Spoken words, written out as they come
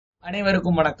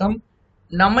அனைவருக்கும் வணக்கம்.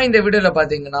 நம்ம இந்த வீடியோல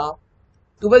பாத்தீங்கன்னா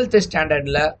 12th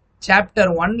ஸ்டாண்டர்ட்ல சாப்டர்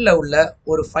 1ல உள்ள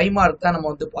ஒரு 5 மார்க் தான் நம்ம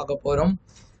வந்து பார்க்க போறோம்.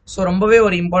 ஸோ ரொம்பவே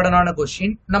ஒரு இம்பார்ட்டன்டான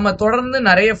கொஸ்டின். நம்ம தொடர்ந்து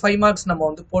நிறைய 5 மார்க்ஸ் நம்ம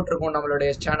வந்து போட்டிருக்கோம்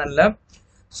நம்மளுடைய சேனல்ல.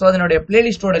 ஸோ அதனுடைய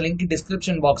பிளேலிஸ்டோட லிங்க்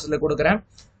டிஸ்கிரிப்ஷன் பாக்ஸில் கொடுக்குறேன்.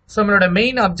 ஸோ நம்மளோட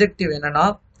மெயின் அப்ஜெக்டிவ் என்னன்னா,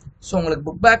 ஸோ உங்களுக்கு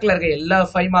புக் பேக்கில் இருக்க எல்லா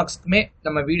 5 மார்க்ஸ்க்குமே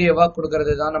நம்ம வீடியோவாக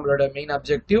கொடுக்கறது தான் நம்மளோட மெயின்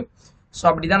அப்ஜெக்டிவ். ஸோ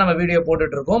அப்படி தான் நம்ம வீடியோ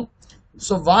போட்டுட்டு இருக்கோம்.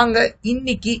 ஸோ வாங்க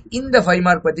இன்னைக்கு இந்த 5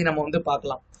 மார்க் பற்றி நம்ம வந்து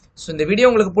பார்க்கலாம். ஸோ இந்த வீடியோ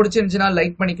உங்களுக்கு பிடிச்சிருந்துச்சுன்னா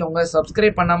லைக் பண்ணிக்கோங்க.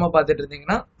 சப்ஸ்கிரைப் பண்ணாமல் பார்த்துட்டு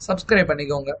இருந்தீங்கன்னா சப்ஸ்கிரைப்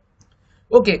பண்ணிக்கோங்க.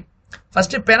 Okay,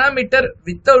 first parameter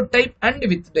without type and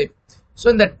with type. So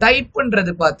இந்த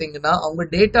டைப்ன்றது பார்த்தீங்கன்னா அவங்க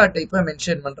டேட்டா டைப்பை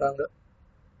மென்ஷன் பண்ணுறாங்க.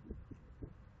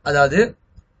 அதாவது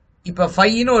இப்போ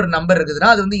 5ன்னு ஒரு நம்பர்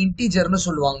இருக்குதுன்னா அது வந்து இன்டீஜர்னு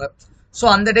சொல்லுவாங்க. ஸோ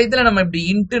அந்த டயத்தில் நம்ம இப்படி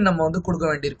இன்ட்டு நம்ம வந்து கொடுக்க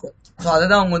வேண்டியிருக்கும். ஸோ அதை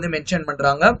தான் அவங்க வந்து மென்ஷன்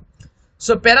பண்ணுறாங்க.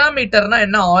 So parameterனா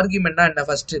என்ன, argumentனா என்ன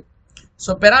first.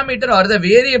 So parameter are the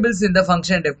variables in the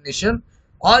function definition.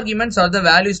 Arguments are the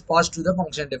values passed to the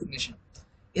function definition.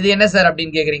 இது என்ன சார்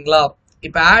அப்படின்னு கேக்குறீங்களா?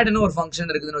 இப்போ addன்னு ஒரு ஃபங்க்ஷன்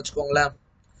இருக்குதுன்னு வச்சுக்கோங்களேன்.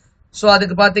 ஸோ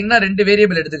அதுக்கு பார்த்தீங்கன்னா 2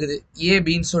 வேரியபிள் எடுத்துக்குது, ஏ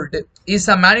பின்னு சொல்லிட்டு. இஸ்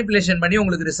அ மேனிப்புலேஷன் பண்ணி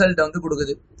உங்களுக்கு ரிசல்ட் வந்து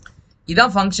கொடுக்குது.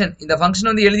 இதான் ஃபங்க்ஷன். இந்த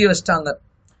ஃபங்க்ஷன் வந்து எழுதி வச்சிட்டாங்க.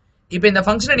 இப்போ இந்த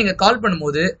ஃபங்க்ஷனை நீங்க கால்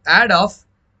பண்ணும்போது add of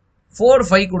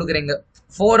 4 5 கொடுக்குறீங்க.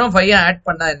 4ம் 5 ஆட்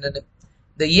பண்ணா என்னன்னு.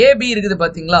 இந்த ஏபி இருக்குது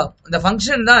பாத்தீங்களா, இந்த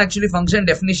ஃபங்க்ஷன் தான் ஆக்சுவலி ஃபங்க்ஷன்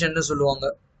டெஃபினிஷன் சொல்லுவாங்க.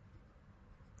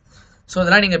 ஸோ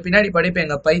அதெல்லாம் நீங்க பின்னாடி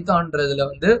படிப்பீங்க பைத்தான்றதுல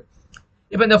வந்து.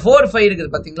 இப்போ இந்த 4 5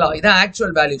 இருக்குது பாத்தீங்களா, இதான்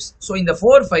ஆக்சுவல் வேல்யூஸ். ஸோ இந்த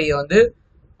 4 5 வந்து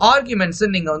ஆர்குமெண்ட்ஸ்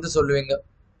நீங்க வந்து சொல்லுவீங்க.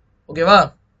 ஓகேவா?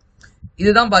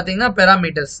 இதுதான் பாத்தீங்கன்னா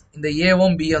பெராமீட்டர்ஸ். இந்த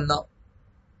ஏவும் பியும் தான்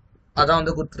அதான்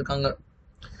வந்து கொடுத்துருக்காங்க.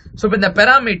 ஸோ இப்போ இந்த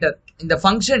பெராமீட்டர் இந்த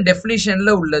ஃபங்க்ஷன்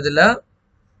டெஃபினிஷன்ல உள்ளதுல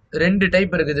 2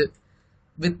 டைப் இருக்குது.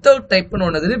 வித்தவுட் டைப்னு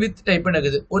ஒன்று இருக்குது, வித் டைப்னு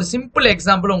இருக்குது. ஒரு சிம்பிள்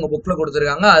எக்ஸாம்பிள் உங்க புக்ல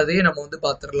கொடுத்துருக்காங்க, அதையே நம்ம வந்து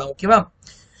பார்த்துடலாம். ஓகேவா?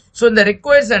 ஸோ இந்த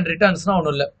ரெக்வயர்ஸ் அண்ட் ரிட்டர்ன்ஸ்னா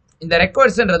ஒன்றும் இல்லை. இந்த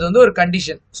ரெக்வயர்ஸ்ன்றது வந்து ஒரு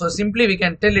condition. So simply we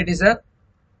can tell it is a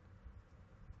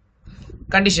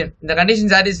condition. இந்த கண்டிஷன்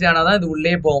சாட்டிஸ்ஃபை ஆனாதான் இது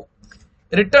உள்ளே போகும்.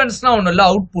 ரிட்டர்ன்ஸ்னா ஒன்றும் இல்லை,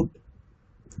 அவுட்புட்.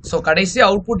 ஸோ கடைசி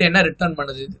அவுட்புட் என்ன ரிட்டர்ன்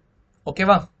பண்ணுது இது.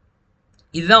 ஓகேவா?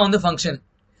 இதுதான் வந்து ஃபங்க்ஷன்.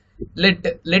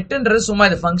 லெட்ன்றது சும்மா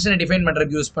இந்த ஃபங்க்ஷனை டிஃபைன்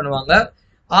பண்றதுக்கு யூஸ் பண்ணுவாங்க.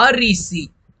 ஆர்இசி,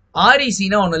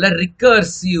 ஆர்இசினா ஒன்றும் இல்லை,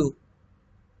 ரிகர்சிவ்.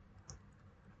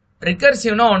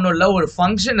 ரிகர்சிவ்னா ஒன்றும் இல்லை, ஒரு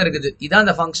ஃபங்க்ஷன் இருக்குது. இதான்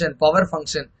அந்த ஃபங்க்ஷன், பவர்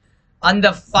ஃபங்க்ஷன். அந்த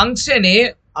ஃபங்க்ஷனே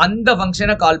அந்த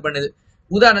ஃபங்க்ஷனை கால் பண்ணுது.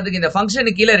 உதாரணத்துக்கு இந்த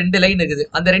ஃபங்க்ஷனுக்கு கீழே 2 லைன் இருக்குது.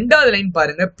 அந்த 2வது லைன்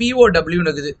பாருங்க, POW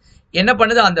இருக்குது. என்ன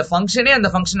பண்ணுது, அந்த ஃபங்க்ஷனே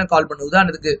அந்த ஃபங்க்ஷனை கால் பண்ணுது.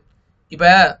 உதாரணத்துக்கு இப்ப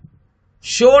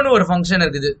ஷோன்னு ஒரு ஃபங்க்ஷன்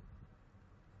இருக்குது.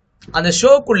 அந்த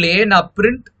ஷோக்குள்ளேயே நான்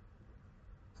பிரிண்ட்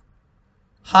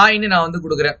ஹாய்னு நான் வந்து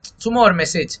கொடுக்குறேன், சும்மா ஒரு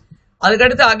மெசேஜ்.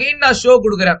 அதுக்கடுத்து அகைன் நான் ஷோ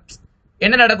கொடுக்குறேன்.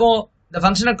 என்ன நடக்கும், இந்த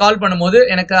ஃபங்க்ஷனை கால் பண்ணும்போது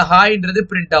எனக்கு ஹாய்ன்றது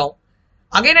பிரிண்ட் ஆகும்.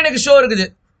 அகைன் எனக்கு ஷோ இருக்குது,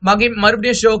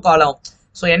 மறுபடியும் ஷோ கால் ஆகும்.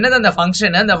 ஸோ என்னது, அந்த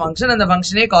ஃபங்க்ஷன் அந்த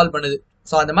ஃபங்க்ஷனே கால் பண்ணுது.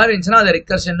 ஸோ அந்த மாதிரி இருந்துச்சுன்னா அதை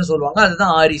ரிகர்ஷன் சொல்லுவாங்க.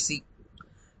 அதுதான் ஆர்இசி.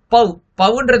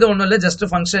 பவுன்றது ஒன்றும் இல்லை, ஜஸ்ட்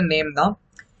ஃபங்க்ஷன் நேம் தான்.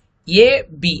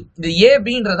 ஏபி, இந்த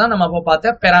ஏபின்றதான் நம்ம அப்போ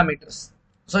பார்த்த பெராமீட்டர்ஸ்.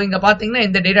 ஸோ இங்க பாத்தீங்கன்னா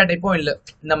எந்த டேட்டா டைப்பும் இல்லை.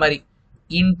 இந்த மாதிரி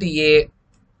இன்ட் ஏ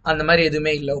அந்த மாதிரி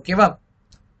எதுவுமே இல்லை. ஓகேவா?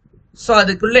 ஸோ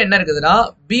அதுக்குள்ள என்ன இருக்குதுன்னா,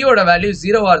 பியோட வேல்யூ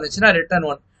 0வா இருந்துச்சுன்னா ரிட்டர்ன்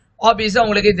 1. ஆப்வியஸா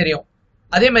உங்களுக்கே தெரியும்.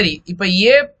 அதே மாதிரி இப்ப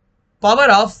ஏ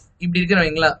பவர் ஆஃப் இப்படி இருக்குன்னு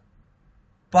வைங்களா,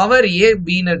 பவர் ஏ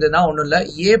பின்னு ஒன்றும் இல்லை,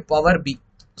 ஏ பவர் பி.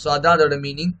 ஸோ அதான் அதோட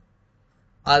மீனிங்.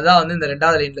 அதான் வந்து இந்த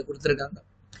 2வது லைன்ல கொடுத்துருக்காங்க,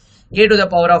 A to the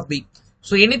power of B.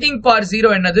 So anything power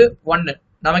 0 என்னது, 1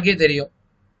 நமக்கே தெரியும்.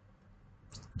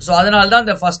 ஸோ அதனால தான்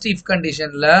இந்த ஃபர்ஸ்ட் இஃப்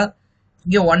கண்டிஷன்ல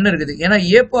இங்க 1 இருக்குது. ஏன்னா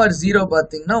ஏ பவர் 0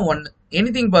 பாத்தீங்கன்னா 1.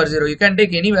 anything power 0, you can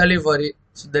take any value for it.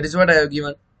 So that is what I have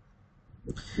given.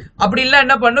 அப்படி இல்ல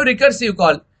என்ன பண்ணும், ரிகர்சிவ்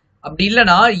கால். அப்படி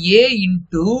இல்லனா a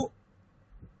into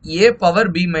a power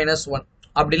b minus 1.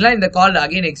 அப்படிலாம் இந்த கால்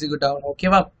அகைன் எக்ஸிக்யூட் ஆகணும்.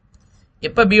 ஓகேவா?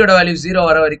 எப்ப b யோட வேல்யூ 0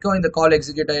 வர வரைக்கும் இந்த கால்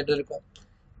எக்ஸிக்யூட் ஆகிட்டு இருக்கும்.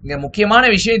 இங்க முக்கியமான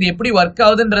விஷயம், இது எப்படி ஒர்க்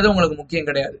ஆகுதுன்றது உங்களுக்கு முக்கியம்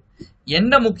கிடையாது.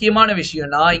 என்ன முக்கியமான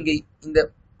விஷயம்னா, இங்க இந்த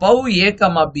பவ் a,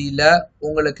 b ல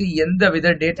உங்களுக்கு எந்த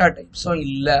வித டேட்டா டைப்ஸும்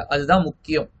இல்ல. அதுதான்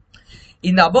முக்கியம்.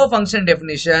 In the above function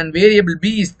definition, variable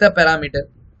b is the parameter.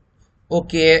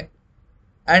 Okay.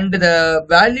 And the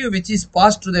value which is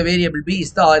passed to the variable b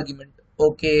is the argument.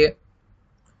 Okay.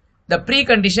 The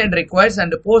precondition requires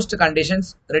and post conditions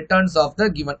returns of the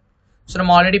given. So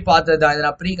நம்ம already பார்த்தது தான்.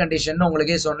 நான் precondition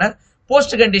உங்களுக்கே சொன்னேன்.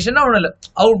 post condition ஒன்றும் இல்லை,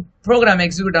 out program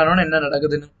execute ஆனோன்னு என்ன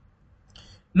நடக்குதுன்னு.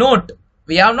 Note,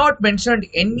 we have not mentioned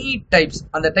any types.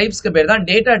 அந்த டைப்ஸ்க்கு பேர் தான்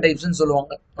டேட்டா டைப்ஸ்னு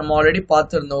சொல்லுவாங்க. நம்ம ஆல்ரெடி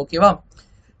பார்த்துருந்தோம். ஓகேவா?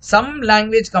 Some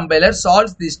language compiler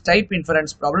solves this type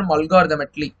inference problem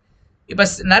algorithmically. இப்போ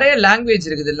நிறைய லாங்குவேஜ்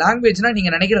இருக்குது. லாங்குவேஜ்னா நீங்க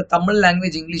நினைக்கிற தமிழ்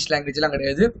லாங்குவேஜ், இங்கிலீஷ் லாங்குவேஜ் எல்லாம்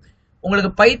கிடையாது.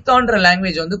 உங்களுக்கு பைத்தான்ற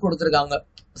லாங்குவேஜ் வந்து கொடுத்துருக்காங்க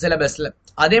சிலபஸ்ல.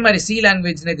 அதே மாதிரி சி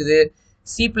லாங்குவேஜ்னு இருக்குது,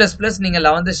 C++ நீங்க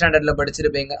 11th ஸ்டாண்டர்ட்ல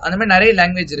படிச்சிருப்பீங்க. அந்த மாதிரி நிறைய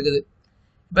லாங்குவேஜ் இருக்குது.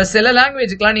 இப்போ சில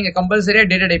லாங்குவேஜ்க்குலாம் நீங்க கம்பல்சரியா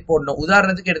டேட்டா டைப் போடணும்.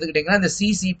 உதாரணத்துக்கு எடுத்துக்கிட்டீங்கன்னா இந்த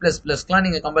C++க்குலாம்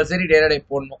நீங்க கம்பல்சரி டேட்டா டைப்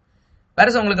போடணும்.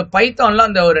 வேற உங்களுக்கு பைத்தான்லாம்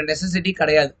அந்த ஒரு நெசசிட்டி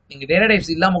கிடையாது. நீங்க டேட்டா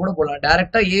டைப்ஸ் இல்லாம கூட போடலாம்.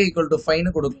 டைரக்டா A =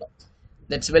 5ன்னு கொடுக்கலாம்.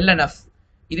 That's well enough.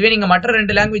 இதுவே நீங்க மற்ற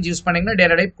 2 லாங்குவேஜ் யூஸ் பண்ணீங்கன்னா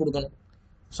டேட்டா டைப் கொடுக்கணும்.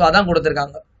 ஸோ அதான்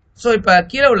கொடுத்துருக்காங்க. ஸோ இப்போ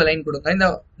கீழே உள்ள லைன் கொடுங்க.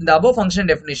 இந்த above function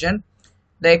definition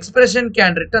the expression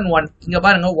can return 1. இங்க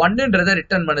பாருங்க 1ன்றதை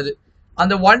ரிட்டர்ன் பண்ணுது.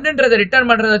 அந்த 1ன்றதை ரிட்டர்ன்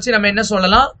பண்றதை வச்சு நம்ம என்ன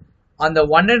சொல்லலாம், அந்த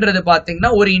 1ன்றது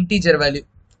பாத்தீங்கன்னா ஒரு integer value.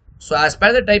 So as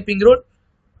per the typing rule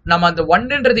நம்ம அந்த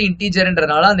 1ன்றது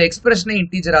இன்டீஜர்ன்றனால அந்த எக்ஸ்பிரஷனே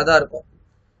இன்டீஜரா தான் இருக்கும்.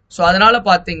 ஸோ அதனால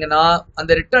பாத்தீங்கன்னா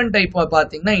அந்த ரிட்டர்ன் டைப்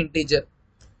பாத்தீங்கன்னா integer.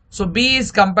 So B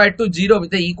is compared to 0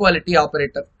 with equality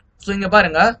operator. So இங்க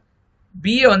பாருங்க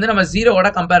B வந்து நம்ம 0வோட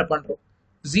கம்பேர் பண்றோம்.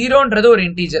 0ன்றது ஒரு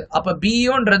இன்டீஜர், அப்ப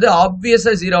B-ன்றது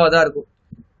ஆப்வியஸா 0வா தான் இருக்கும்.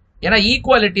 ஏன்னா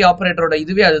ஈக்குவாலிட்டி ஆபரேட்டரோட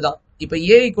இதுவே அதுதான். இப்ப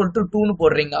A = 2ன்னு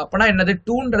போடுறீங்க அப்பனா என்னது,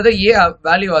 2ன்றதை A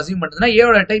வேல்யூ அசியூம் பண்ணுதுன்னா A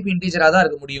ஓட டைப் இன்டீஜரா தான்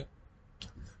இருக்க முடியும்.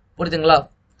 புரியுதுங்களா?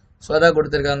 ஸோ அதான்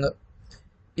கொடுத்துருக்காங்க.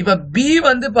 இப்ப B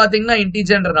வந்து பாத்தீங்கன்னா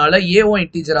இன்டீஜர்ன்றனால A-வும்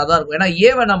இன்டீஜரா தான் இருக்கும். ஏன்னா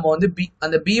A-வை நம்ம வந்து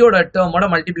அந்த B-யோட டேர்மோட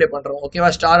மல்டிப்ளை பண்றோம். ஓகேவா,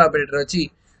 ஸ்டார் ஆபரேட்டர் வச்சு.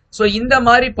 ஸோ இந்த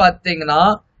மாதிரி பாத்தீங்கன்னா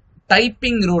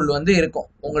டைப்பிங் ரூல் வந்து இருக்கும்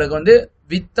உங்களுக்கு வந்து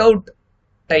வித்தவுட்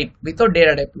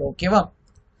டேட்டா டைப்ல. ஓகேவா,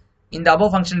 இந்த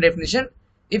above function definition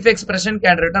if expression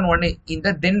can return 1 in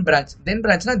the then branch. then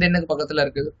branchனா thenக்கு பக்கத்துல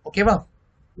இருக்குது. ஓகேவா,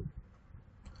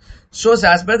 shows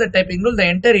as per the typing rule the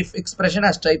entire if expression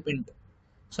has type int.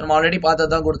 So நம்ம ஆல்ரெடி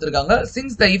பார்த்தது தான் கொடுத்துருக்காங்க.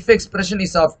 since the if expression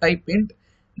is of type int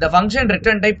the function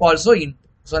return type also int.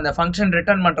 So அந்த function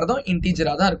return பண்றதும்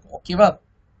இன்டீஜரா தான் இருக்கும். ஓகேவா,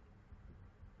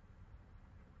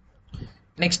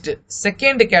 next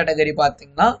second category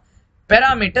பாத்தீங்கன்னா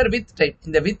parameter with type.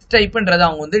 இந்த with typeன்றது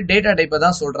அவங்க வந்து டேட்டா டைப்பை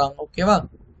தான் சொல்றாங்க. ஓகேவா,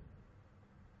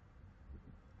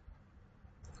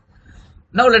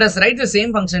 now let us write the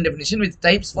same function definition with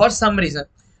types for some reason.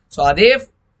 So அதே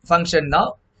ஃபங்க்ஷன் தான்.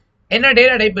 என்ன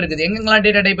டேட்டா டைப் இருக்குது, எங்கெங்கெல்லாம்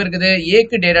டேட்டா டைப் இருக்குது,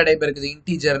 ஏக்கு டேட்டா டைப் இருக்குது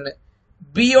இன்டீஜர்னு,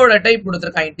 பியோட டைப்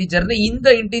கொடுத்துருக்கான் இன்டீஜர்னு. இந்த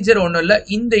இன்டீஜர் ஒன்றும் இல்லை,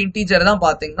 இந்த இன்டீஜர் தான்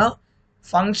பார்த்தீங்கன்னா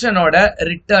ஃபங்க்ஷனோட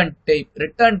ரிட்டர்ன் டைப்.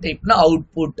 ரிட்டர்ன் டைப்னா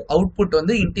அவுட்புட்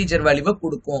வந்து இன்டீஜர் வேல்யூவை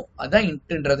கொடுக்கும். அதான்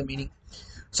இன்ட்ன்றது மீனிங்.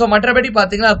 ஸோ மற்றபடி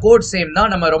பார்த்தீங்கன்னா கோட் சேம்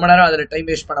தான், நம்ம ரொம்ப நேரம் அதில் டைம்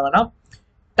வேஸ்ட் பண்ண வேணாம்.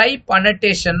 டைப்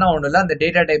அனடேஷன்னா ஒன்றும் இல்லை, அந்த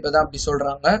டேட்டா டைப்பை தான் அப்படி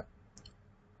சொல்றாங்க.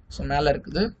 ஸோ மேலே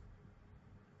இருக்குது.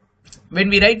 when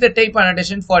we write the type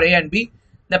annotation for A and B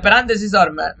the parentheses are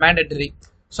mandatory.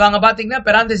 So அங்கே பார்த்தீங்கன்னா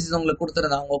parentheses உங்களுக்கு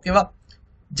கொடுத்துருந்தாங்க. ஓகேவா,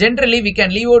 generally we can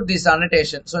leave out this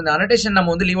annotation. So இந்த annotation நம்ம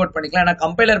வந்து leave out பண்ணிக்கலாம். ஏன்னா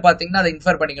கம்பைலர் பார்த்தீங்கன்னா அதை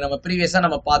இன்ஃபர் பண்ணிக்கலாம், நம்ம ப்ரீவியஸாக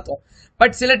நம்ம பார்த்தோம்.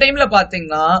 பட் சில டைம்ல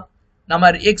பார்த்தீங்கன்னா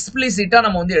நம்ம எக்ஸ்பிளிசிட்டா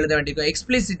நம்ம வந்து எழுத வேண்டியிருக்கும்.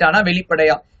 எக்ஸ்பிளிசிட்டானா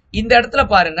வெளிப்படையா. இந்த இடத்துல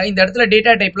பாருங்க, இந்த இடத்துல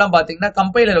டேட்டா டைப்லாம் பார்த்தீங்கன்னா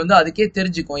கம்பைலர் வந்து அதுக்கே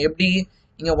தெரிஞ்சுக்கும். எப்படி,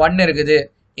 இங்க 1 இருக்குது,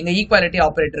 இங்க ஈக்குவாலிட்டி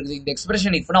ஆபரேட்டர் இருக்குது, இந்த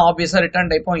எக்ஸ்பிரஷன் இஃப்னா ஆப்வியஸா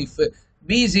ரிட்டர்ன் டைப்பும் இஃப்,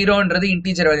 B0ன்றது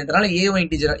இன்டீஜர் வேல்யூன்றனால A-வும்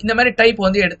இன்டீஜர், இந்த மாதிரி டைப்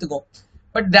வந்து எடுத்துக்கும்.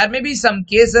 But there may be some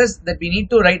cases that we need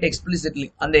to write explicitly.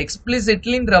 அந்த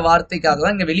explicitlyன்ற வார்த்தைக்காக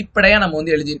தான் இங்க வெளிப்படையா நம்ம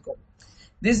வந்து எழுதியிருக்கோம்.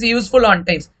 this is useful on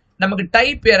times. நமக்கு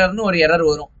டைப் எரர்னு ஒரு எரர்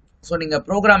வரும். ஸோ நீங்க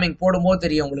ப்ரோக்ராமிங் போடும்போது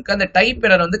தெரியும் உங்களுக்கு, அந்த டைப்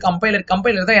எரர் வந்து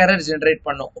கம்பைலர் தான் எரர் ஜென்ரேட்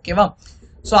பண்ணும். ஓகேவா,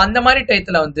 ஸோ அந்த மாதிரி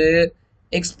டைத்துல வந்து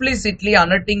explicitly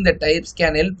annotating the types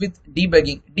can help with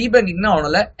debugging. debuggingனா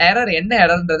அவனால எரர் என்ன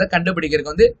எரர்ன்றதை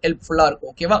கண்டுபிடிக்கிறதுக்கு வந்து ஹெல்ப்ஃபுல்லா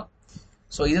இருக்கும். ஓகேவா,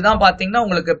 ஸோ இதுதான் பார்த்தீங்கன்னா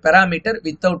உங்களுக்கு parameter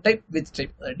without type with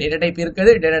type. Data type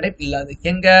இருக்குது, டேட்டா டைப் இல்லாது.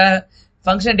 எங்க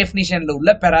ஃபங்க்ஷன் டெஃபினிஷன்ல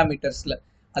உள்ள பெராமீட்டர்ஸ்ல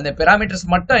அந்த பெராமீட்டர்ஸ்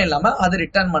மட்டும் இல்லாம அது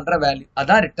ரிட்டர்ன் பண்ற வேல்யூ,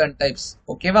 அதான் ரிட்டர்ன் டைப்ஸ்.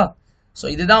 ஓகேவா, ஸோ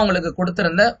இதுதான் உங்களுக்கு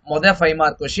கொடுத்திருந்த மொதல் 5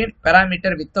 mark question,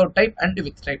 parameter without type and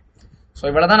with type. So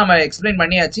இவ்வளவுதான் நம்ம எக்ஸ்பிளைன்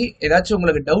பண்ணியாச்சு. ஏதாச்சும்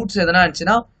உங்களுக்கு டவுட்ஸ் எதனா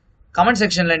இருந்துச்சுன்னா கமெண்ட்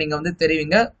செக்ஷன்ல நீங்க வந்து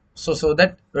தெரிவிங்க. So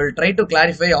that will try to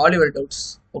clarify all your doubts.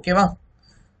 ஓகேவா,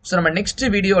 ஸோ நம்ம நெக்ஸ்ட்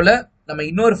வீடியோல நம்ம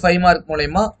இன்னொரு 5 மார்க்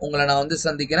மூலயமா உங்களை நான் வந்து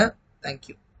சந்திக்கிறேன்.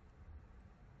 தேங்க்யூ.